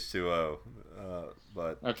watch H2O,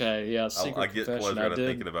 but okay, yeah. I get pleasure out of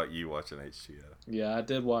thinking about you watching H2O. Yeah, I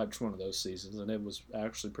did watch one of those seasons, and it was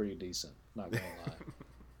actually pretty decent. Not gonna lie.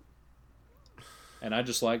 And I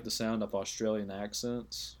just like the sound of Australian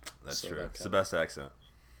accents. That's true. It's the best accent.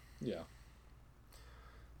 Yeah.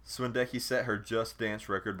 Swindecki set her Just Dance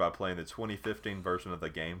record by playing the 2015 version of the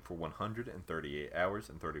game for 138 hours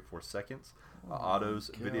and 34 seconds, autos,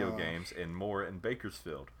 video games, and more in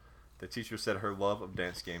Bakersfield. The teacher said her love of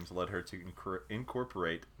dance games led her to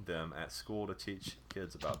incorporate them at school to teach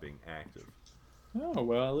kids about being active. Oh,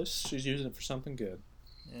 well, at least she's using it for something good.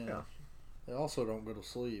 Yeah. They also don't go to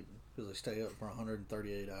sleep because they stay up for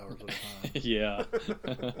 138 hours at a time.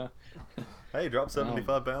 Yeah. Hey, dropped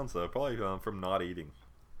 75 pounds, though. Probably from not eating.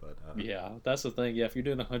 But yeah, that's the thing. Yeah, if you're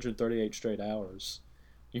doing 138 straight hours,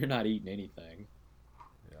 you're not eating anything.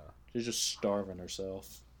 Yeah. She's just starving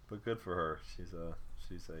herself. But good for her. She's a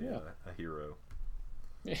hero.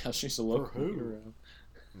 Yeah, she's a local hero.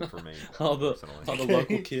 For me, all the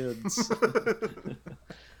local kids.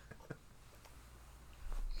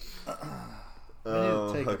 We need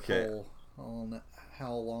to take a poll on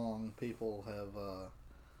how long people have.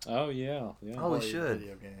 Oh yeah. Oh, we should.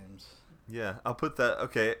 Video games. Yeah, I'll put that.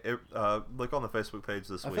 Okay, look on the Facebook page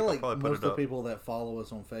this week. I feel like I'll probably most put of the people that follow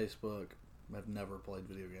us on Facebook have never played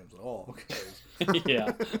video games at all.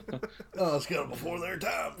 Yeah. Oh, it's kind of before their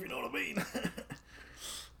time, if you know what I mean.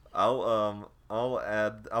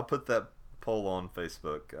 I'll put that poll on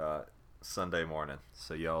Facebook Sunday morning,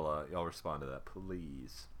 so y'all respond to that,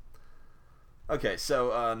 please. Okay,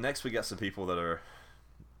 so next we got some people that are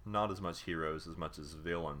not as much heroes as much as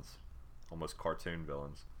villains, almost cartoon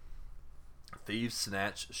villains. Thieves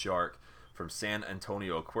snatch shark from San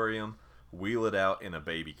Antonio Aquarium, wheel it out in a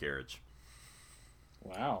baby carriage.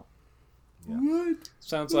 Wow. Yeah. What?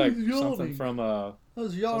 Sounds like something from I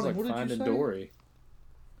was yawning. sounds like What did Finding you say? Dory.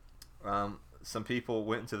 Some people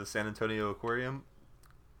went into the San Antonio Aquarium,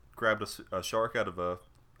 grabbed a shark out of a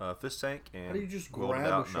fish tank, and How do you just wheeled it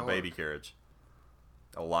grab out a in a shark? baby carriage.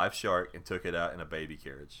 A live shark, and took it out in a baby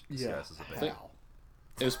carriage. Yeah. As a baby.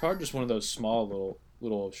 It was probably just one of those small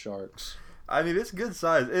little sharks. I mean, it's good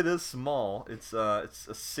size. It is small. It's a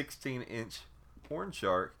 16-inch horn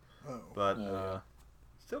shark, but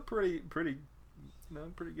still pretty pretty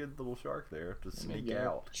good little shark there to sneak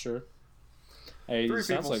out. Sure. Hey, Three it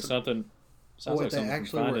sounds people like something. Sounds Wait, like they something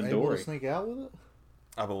actually from were Finding able Dory. to sneak out with it?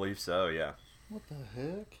 I believe so. Yeah. What the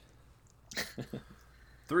heck?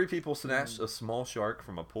 3 people snatched a small shark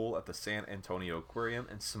from a pool at the San Antonio Aquarium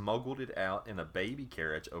and smuggled it out in a baby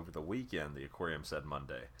carriage over the weekend, the aquarium said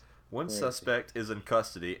Monday. One Crazy. suspect is in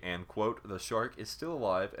custody and, quote, the shark is still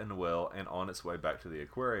alive and well and on its way back to the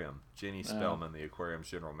aquarium, Jenny Spellman, the aquarium's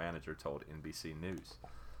general manager, told NBC News.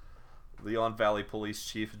 Leon Valley Police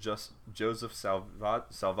Chief Joseph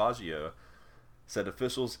Salvaggio said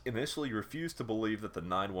officials initially refused to believe that the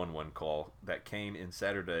 911 call that came in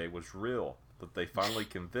Saturday was real, but they finally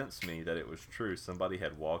convinced me that it was true. Somebody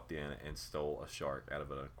had walked in and stole a shark out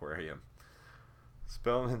of an aquarium.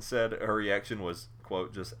 Spellman said her reaction was,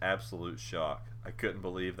 quote, just absolute shock. I couldn't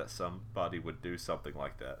believe that somebody would do something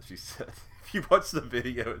like that. She said, if you watch the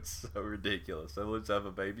video, it's so ridiculous. They let's have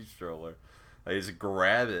a baby stroller. They just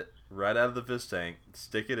grab it right out of the fish tank,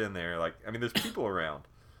 stick it in there. Like, I mean, there's people around.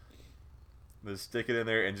 They just stick it in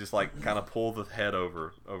there and just like kind of pull the head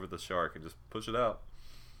over the shark and just push it out.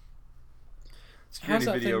 How's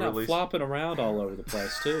that thing not flopping around all over the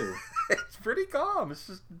place too? It's pretty calm. It's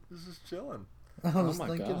just chilling. I was my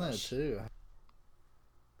thinking that gosh. too.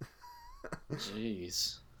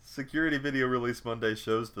 Jeez. Security video released Monday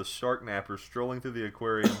shows the shark napper strolling through the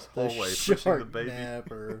aquarium's hallway, pushing the Shark baby.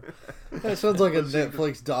 Napper. That sounds like a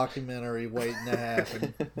Netflix documentary waiting to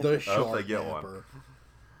happen. The I Shark hope they get Napper. one.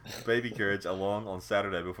 Baby carriage along on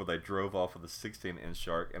Saturday before they drove off with a 16-inch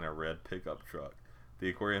shark in a red pickup truck. The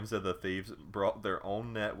aquarium said the thieves brought their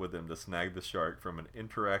own net with them to snag the shark from an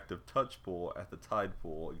interactive touch pool at the tide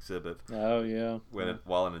pool exhibit. Oh, yeah.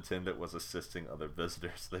 While an attendant was assisting other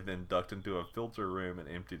visitors. They then ducked into a filter room and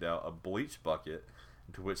emptied out a bleach bucket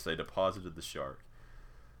into which they deposited the shark.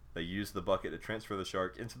 They used the bucket to transfer the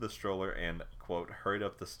shark into the stroller and, quote, hurried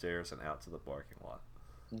up the stairs and out to the parking lot.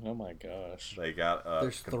 Oh, my gosh. They got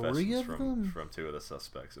There's confessions 3 of them? from 2 of the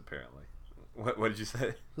suspects, apparently. What did you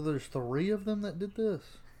say? So there's 3 of them that did this?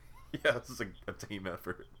 Yeah, this is a team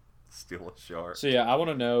effort to steal a shark. So, yeah, I want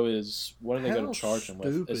to know is, what are they going to charge him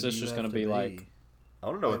with? Is this just going to be like... I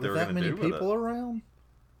don't know what they were going to do with it. That many people around?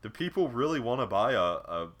 Do people really want to buy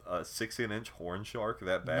a 16-inch horn shark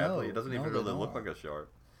that badly? No, it doesn't even really look like a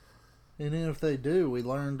shark. And then if they do, we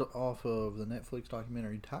learned off of the Netflix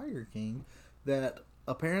documentary Tiger King that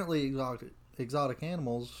apparently exotic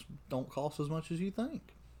animals don't cost as much as you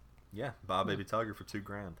think. Yeah, buy a baby tiger for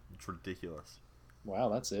 $2,000. It's ridiculous. Wow,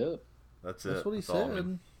 that's it. That's it. That's what he all. said. I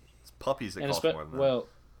mean, it's puppies that And cost more than that.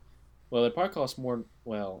 Well, it probably costs more.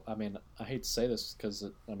 Well, I mean, I hate to say this because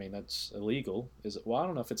that's illegal. Is it? Well, I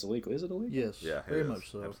don't know if it's illegal. Is it illegal? Yes. Yeah, very much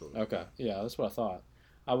so. Absolutely. Okay. Yeah, that's what I thought.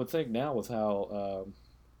 I would think now with how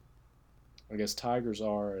I guess tigers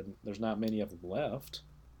are, and there's not many of them left.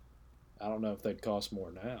 I don't know if they'd cost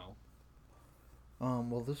more now.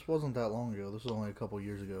 Well, this wasn't that long ago. This was only a couple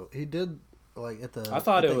years ago. He did at the. I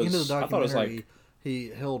thought at it the was. end of the I thought it was documentary, like he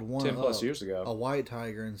held one 10 plus up, years ago. a white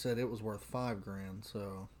tiger, and said it was worth $5,000.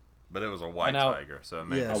 So. But it was a white tiger, so it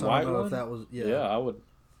made Yeah, a so white I don't know one. if that was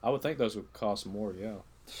I would think those would cost more. Yeah.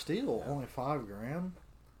 Still only $5,000.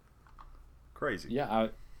 Crazy. Yeah,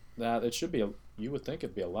 it should be. You would think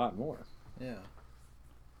it'd be a lot more. Yeah.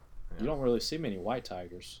 You don't really see many white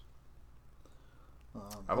tigers.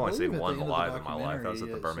 I've only seen one alive in my life. That was at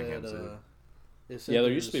the documentary, Birmingham Zoo. Yeah,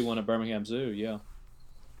 there used to be one at Birmingham Zoo. Yeah.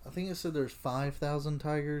 I think it said there's 5,000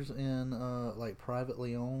 tigers in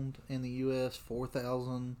privately owned in the U.S.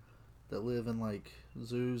 4,000 that live in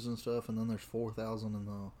zoos and stuff, and then there's 4,000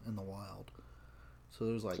 in the wild. So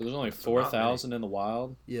there's So there's only 4,000 in the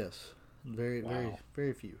wild. Yes, very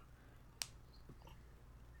very few.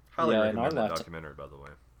 Highly in recommend our that documentary, by the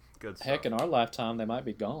way. Good stuff. Heck, in our lifetime, they might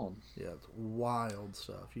be gone. Yeah, it's wild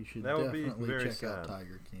stuff. You should That would be definitely very check out sad.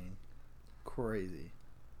 Tiger King. Crazy.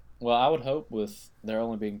 Well, I would hope with there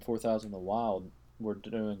only being 4,000 in the wild, we're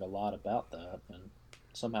doing a lot about that, and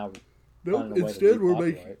somehow finding a way Instead to we're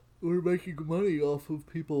repopulate. making money off of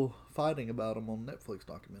people fighting about them on Netflix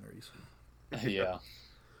documentaries. Yeah.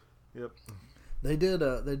 Yep. They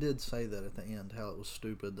did say that at the end, how it was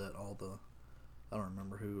stupid that all the, I don't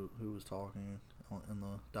remember who was talking in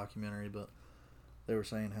the documentary, but they were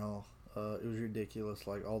saying how it was ridiculous,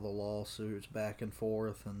 like all the lawsuits back and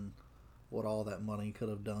forth and what all that money could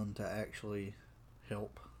have done to actually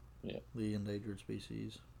help the endangered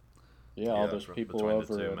species. Yeah, all those people between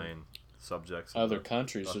over the two in main subjects of other the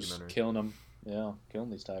countries just documentary. killing them. Yeah, killing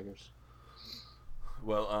these tigers.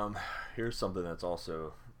 Well, here's something that's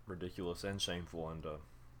also ridiculous and shameful, and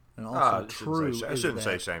also true. I shouldn't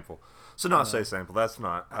say shameful. So not say shameful. That's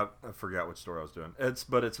not. I forgot which story I was doing.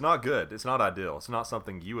 But it's not good. It's not ideal. It's not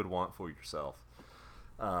something you would want for yourself.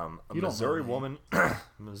 A Missouri woman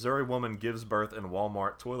gives birth in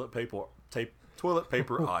Walmart toilet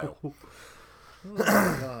paper aisle. Oh my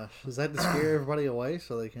gosh! Is that to scare everybody away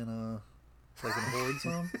so they can hoard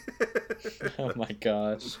some? Oh my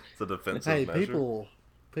gosh! It's a defensive measure.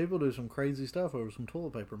 People do some crazy stuff over some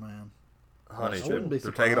toilet paper, man. Honey, I wouldn't be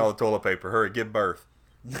they're taking all the toilet paper. Hurry, give birth.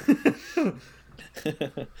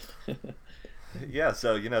 Yeah,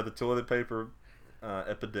 so the toilet paper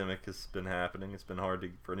epidemic has been happening. It's been hard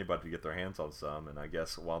for anybody to get their hands on some, and I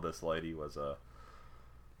guess while this lady was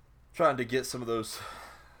trying to get some of those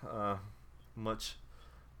much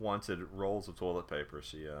wanted rolls of toilet paper,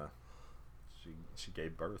 she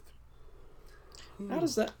gave birth. How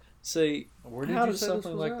does that? See, Where did how you does say this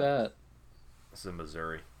something was like at? that? It's in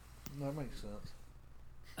Missouri. That makes sense.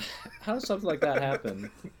 How does something like that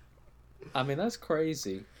happen? I mean, that's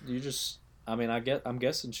crazy. I'm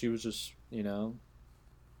guessing she was just, she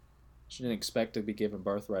didn't expect to be giving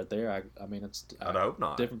birth right there. I mean, it's I'd hope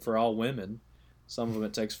not. Different for all women. Some of them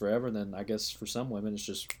it takes forever. And then I guess for some women it's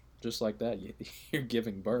just like that. You're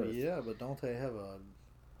giving birth. Yeah, but don't they have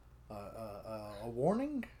a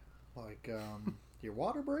warning? Like your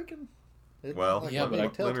water breaking? Well, Yeah,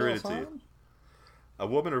 but let me read it to you. A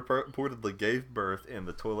woman reportedly gave birth in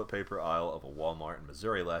the toilet paper aisle of a Walmart in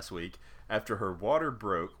Missouri last week after her water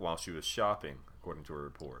broke while she was shopping, according to a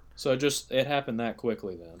report. So it happened that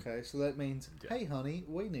quickly then. Okay, so that means, hey, honey,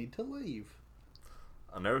 we need to leave.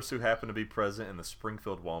 A nurse who happened to be present in the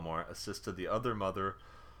Springfield Walmart assisted the other mother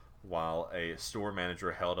while a store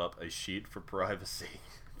manager held up a sheet for privacy.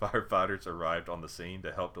 Firefighters arrived on the scene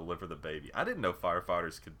to help deliver the baby. I didn't know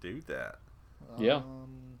firefighters could do that. Yeah.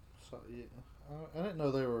 I didn't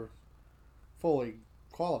know they were fully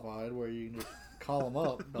qualified where you can just call them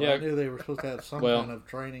up. But Yeah. I knew they were supposed to have some kind of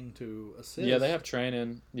training to assist. Yeah, they have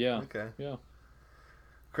training. Yeah. Okay. Yeah.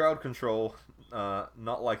 Crowd control,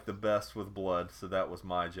 not like the best with blood, so that was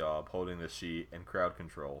my job, holding the sheet, and crowd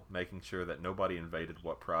control, making sure that nobody invaded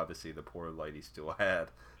what privacy the poor lady still had,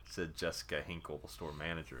 said Jessica Hinkle, the store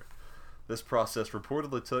manager. This process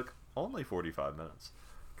reportedly took only 45 minutes.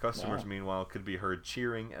 Customers, meanwhile, could be heard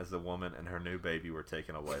cheering as the woman and her new baby were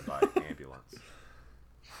taken away by an ambulance.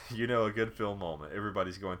 You know, a good film moment.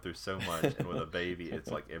 Everybody's going through so much, and with a baby, it's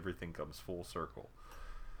like everything comes full circle,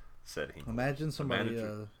 said Hinkle. Imagine somebody...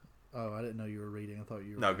 I didn't know you were reading. I thought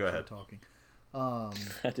you were go ahead. talking. I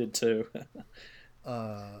did too.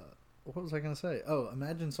 What was I going to say? Oh,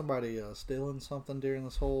 imagine somebody stealing something during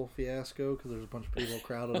this whole fiasco because there's a bunch of people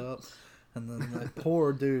crowded up. And then that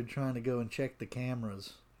poor dude trying to go and check the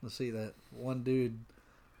cameras to see that one dude,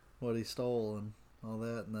 what he stole and all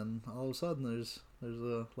that. And then all of a sudden there's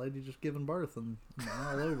a lady just giving birth and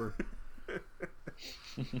all over.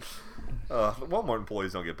 Walmart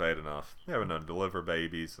employees don't get paid enough. They haven't done deliver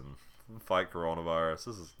babies and fight coronavirus.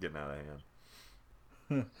 This is getting out of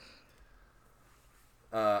hand.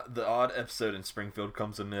 The odd episode in Springfield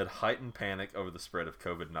comes amid heightened panic over the spread of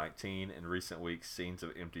COVID-19. In recent weeks, scenes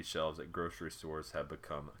of empty shelves at grocery stores have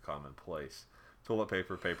become commonplace. Toilet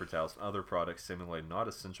paper, paper towels, and other products seemingly not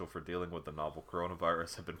essential for dealing with the novel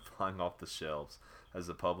coronavirus have been flying off the shelves as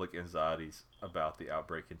the public anxieties about the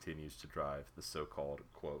outbreak continues to drive the so-called,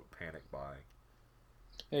 quote, panic buying.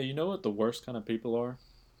 Hey, you know what the worst kind of people are?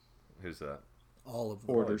 Who's that? All of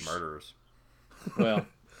them. Hoarders. Murderers. Well,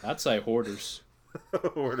 I'd say hoarders.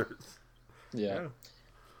 Hoarders. Yeah.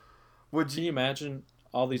 Can you imagine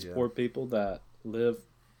all these poor people that live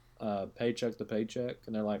paycheck to paycheck,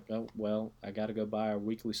 and they're like, oh, well, I got to go buy our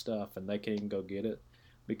weekly stuff, and they can't even go get it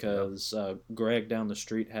because Greg down the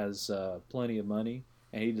street has plenty of money,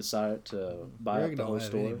 and he decided to buy up the whole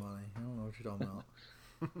store. Any money. I don't know what you're talking about.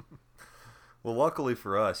 Well, luckily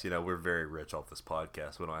for us, we're very rich off this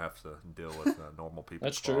podcast. We don't have to deal with normal people.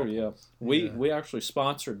 That's true, yeah. We actually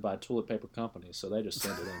sponsored by Toilet Paper Company, so they just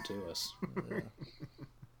send it in to us.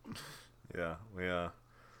 Yeah,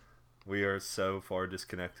 we are so far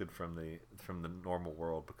disconnected from the normal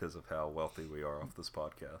world because of how wealthy we are off this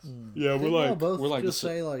podcast. Yeah, we're like just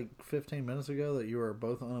say 15 minutes ago that you were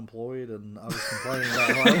both unemployed, and I was complaining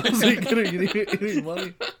about how I wasn't getting any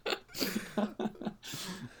money.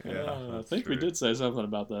 Yeah, I think we did say something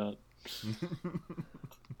about that.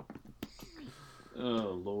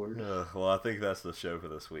 Oh, Lord. Well, I think that's the show for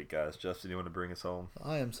this week, guys. Justin, you want to bring us home?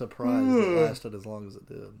 I am surprised it lasted as long as it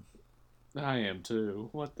did. I am too.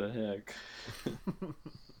 What the heck?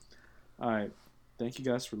 All right. Thank you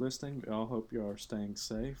guys for listening. We all hope you are staying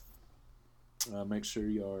safe. Make sure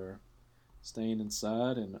you are staying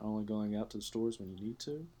inside and only going out to the stores when you need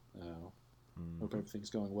to. Hope everything's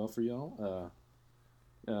going well for y'all.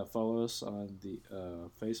 Follow us on the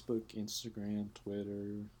Facebook, Instagram,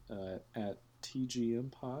 Twitter at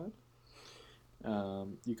TGMPod.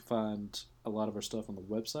 You can find a lot of our stuff on the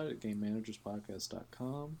website at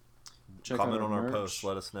GameManagersPodcast.com. Comment on our post.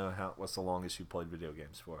 Let us know what's the longest you played video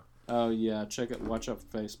games for. Oh yeah, watch out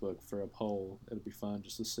for Facebook for a poll. It'll be fun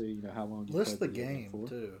just to see how long you list the played game for.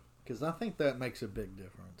 too, because I think that makes a big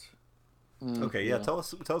difference. Okay, yeah. Tell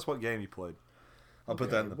us what game you played. I'll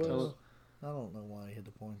put that in the post. I don't know why you hit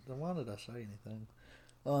the point. Why did I say anything?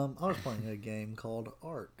 I was playing a game called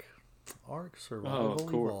Ark. Ark Survival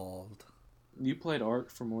Evolved. You played Ark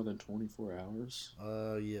for more than 24 hours?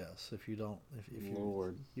 Yes. If you don't, if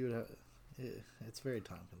Lord, you would have. It's very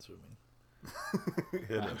time consuming.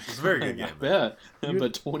 It's a very good game. I bet.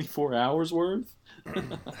 But 24 hours worth?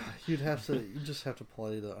 You just have to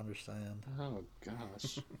play to understand. Oh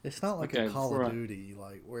gosh. It's not like a Call of Duty,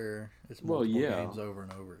 where it's multiple games over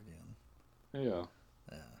and over again. Yeah.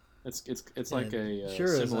 It's like a game,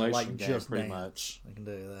 simulation game, just pretty dance. much. I can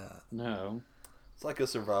tell you that. No. It's like a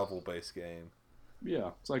survival-based game.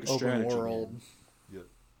 Yeah, it's like a open strategy world. game.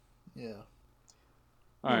 Yeah.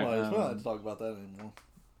 All right. Anyways, we don't have to talk about that anymore.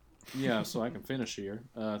 Yeah, so I can finish here.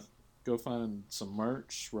 Go find some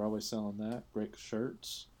merch. We're always selling that. Great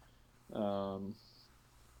shirts. But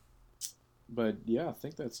yeah, I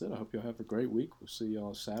think that's it. I hope y'all have a great week. We'll see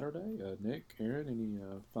y'all Saturday. Nick, Aaron, any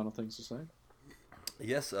final things to say?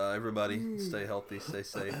 Yes, everybody, stay healthy, stay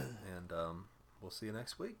safe, and we'll see you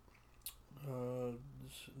next week.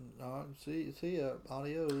 See ya.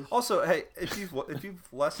 Adios. Also, hey, if you've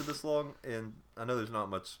lasted this long, and I know there's not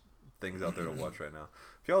much things out there to watch right now.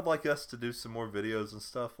 If y'all would like us to do some more videos and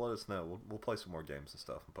stuff, let us know. We'll play some more games and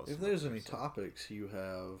stuff and post. If there's any topics you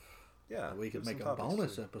have, we could make a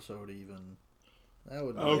bonus episode even. That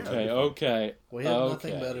would be okay. We have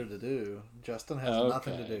nothing better to do. Justin has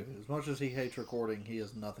nothing to do. As much as he hates recording, he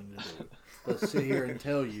has nothing to do. But sit here and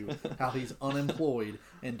tell you how he's unemployed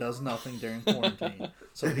and does nothing during quarantine.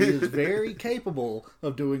 So he is very capable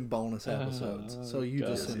of doing bonus episodes. So you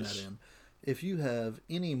just send that in. If you have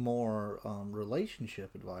any more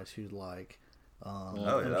relationship advice you'd like,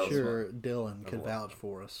 I'm sure Dylan could vouch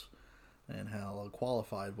for us and how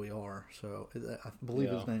qualified we are. So I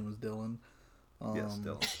believe his name was Dylan. Yes,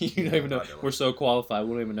 Dylan. You don't even know. We're so qualified,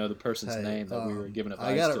 we don't even know the person's name that we were giving advice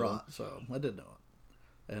to. I got it right, so I did know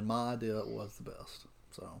it. And my idea was the best.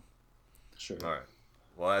 So, sure. All right.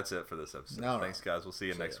 Well, that's it for this episode. All Thanks, guys. We'll see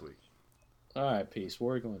you next week. All right, peace.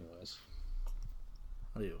 Where are we going, guys?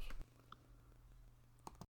 Adios.